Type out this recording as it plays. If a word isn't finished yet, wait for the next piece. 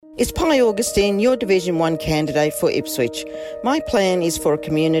It's Pi Augustine, your Division 1 candidate for Ipswich. My plan is for a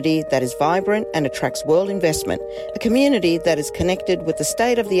community that is vibrant and attracts world investment, a community that is connected with the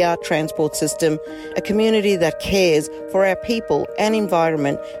state-of-the-art transport system, a community that cares for our people and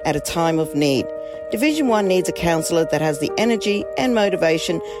environment at a time of need. Division 1 needs a councillor that has the energy and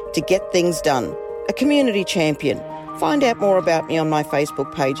motivation to get things done, a community champion. Find out more about me on my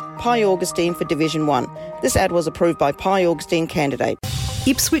Facebook page, Pi Augustine for Division 1. This ad was approved by Pi Augustine candidate.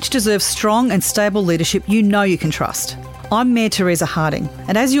 Ipswich deserves strong and stable leadership you know you can trust. I'm Mayor Teresa Harding,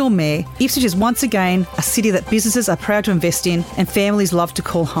 and as your Mayor, Ipswich is once again a city that businesses are proud to invest in and families love to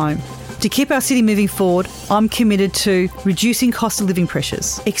call home. To keep our city moving forward, I'm committed to reducing cost of living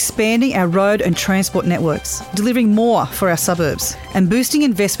pressures, expanding our road and transport networks, delivering more for our suburbs, and boosting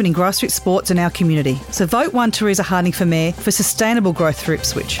investment in grassroots sports in our community. So vote 1 Teresa Harding for Mayor for sustainable growth for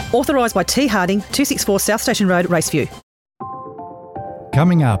Ipswich. Authorised by T Harding, 264 South Station Road, Raceview.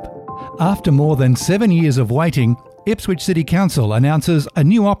 Coming up, after more than 7 years of waiting, Ipswich City Council announces a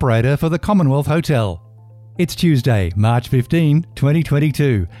new operator for the Commonwealth Hotel. It's Tuesday, March 15,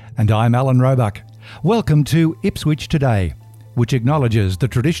 2022, and I'm Alan Roebuck. Welcome to Ipswich Today, which acknowledges the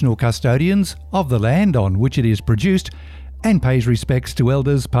traditional custodians of the land on which it is produced and pays respects to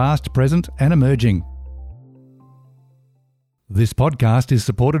elders past, present and emerging. This podcast is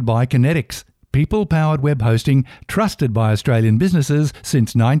supported by Kinetics, people-powered web hosting trusted by Australian businesses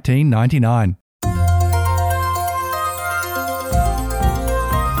since 1999.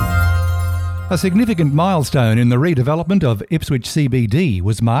 A significant milestone in the redevelopment of Ipswich CBD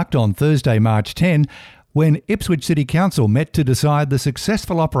was marked on Thursday, March 10, when Ipswich City Council met to decide the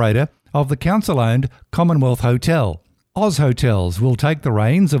successful operator of the council-owned Commonwealth Hotel. Oz Hotels will take the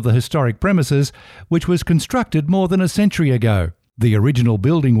reins of the historic premises, which was constructed more than a century ago. The original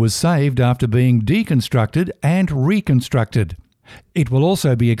building was saved after being deconstructed and reconstructed. It will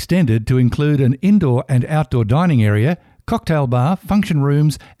also be extended to include an indoor and outdoor dining area, cocktail bar, function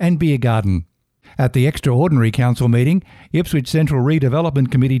rooms and beer garden. At the extraordinary council meeting, Ipswich Central Redevelopment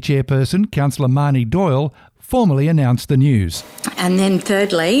Committee Chairperson, Councillor Marnie Doyle, formally announced the news. And then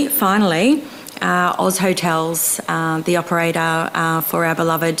thirdly, finally, Oz Hotels, the operator for our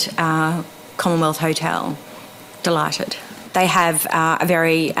beloved Commonwealth Hotel. Delighted. They have a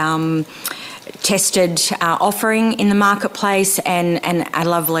very tested offering in the marketplace and a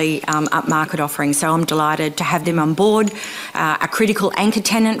lovely upmarket offering. So I'm delighted to have them on board, a critical anchor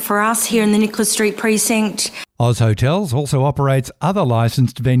tenant for us here in the Nicholas Street precinct. Oz Hotels also operates other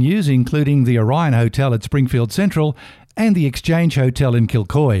licensed venues, including the Orion Hotel at Springfield Central and the Exchange Hotel in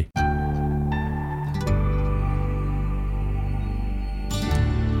Kilcoy.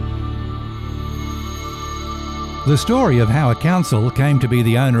 The story of how a council came to be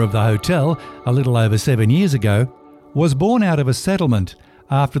the owner of the hotel a little over 7 years ago was born out of a settlement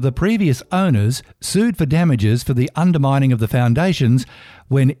after the previous owners sued for damages for the undermining of the foundations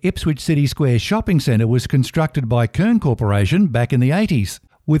when Ipswich City Square Shopping Centre was constructed by Kern Corporation back in the 80s.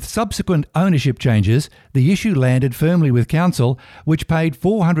 With subsequent ownership changes, the issue landed firmly with council, which paid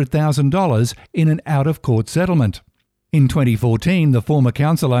 $400,000 in an out-of-court settlement. In 2014, the former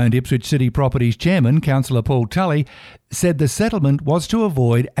council-owned Ipswich City Properties chairman, Councillor Paul Tully, said the settlement was to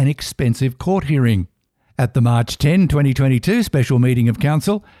avoid an expensive court hearing. At the March 10, 2022 special meeting of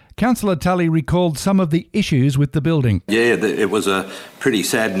council, Councillor Tully recalled some of the issues with the building. Yeah, it was a pretty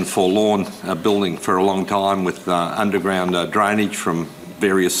sad and forlorn building for a long time with underground drainage from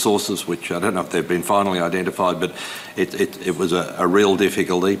various sources, which I don't know if they've been finally identified, but it was a real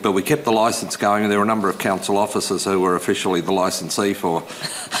difficulty. But we kept the licence going, and there were a number of council officers who were officially the licensee for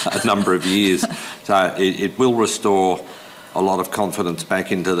a number of years. So it will restore a lot of confidence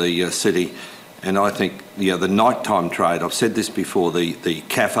back into the city. And I think the nighttime trade, I've said this before, the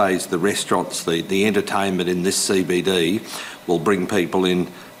cafes, the restaurants, the entertainment in this CBD will bring people in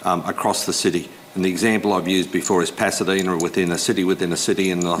across the city. And the example I've used before is Pasadena within a city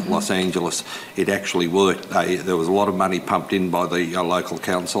in Los Angeles. It actually worked. There was a lot of money pumped in by the local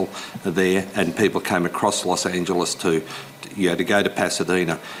council there, and people came across Los Angeles to go to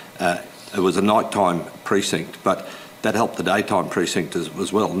Pasadena. It was a nighttime precinct, but that helped the daytime precinct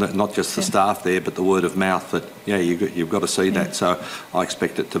as well. Not just the staff there, but the word of mouth that you've got to see that. So I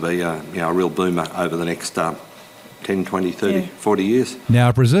expect it to be a real boomer over the next 10, 20, 30, 40 years.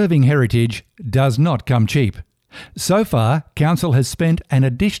 Now, preserving heritage does not come cheap. So far, Council has spent an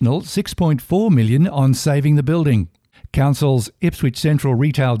additional $6.4 million on saving the building. Council's Ipswich Central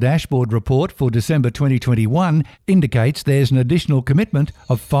Retail Dashboard report for December 2021 indicates there's an additional commitment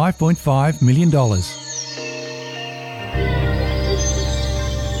of $5.5 million.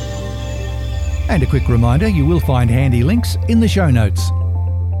 And a quick reminder, you will find handy links in the show notes.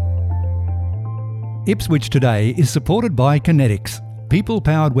 Ipswich Today is supported by Kinetics,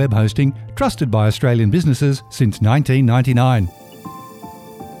 people-powered web hosting trusted by Australian businesses since 1999.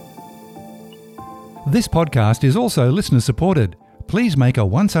 This podcast is also listener-supported. Please make a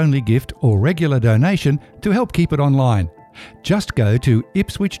once-only gift or regular donation to help keep it online. Just go to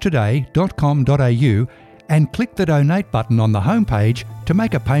ipswichtoday.com.au and click the donate button on the homepage to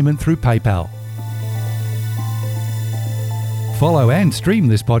make a payment through PayPal. Follow and stream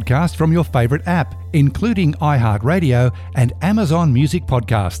this podcast from your favourite app, including iHeartRadio and Amazon Music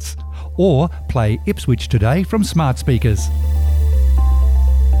Podcasts, or play Ipswich Today from smart speakers.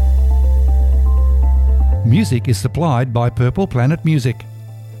 Music is supplied by Purple Planet Music.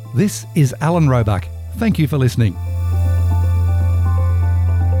 This is Alan Roebuck. Thank you for listening.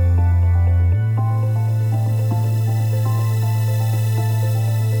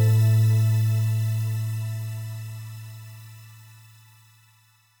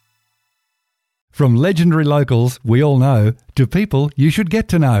 From legendary locals we all know to people you should get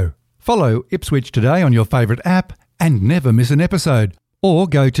to know. Follow Ipswich Today on your favourite app and never miss an episode. Or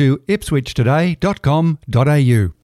go to ipswichtoday.com.au.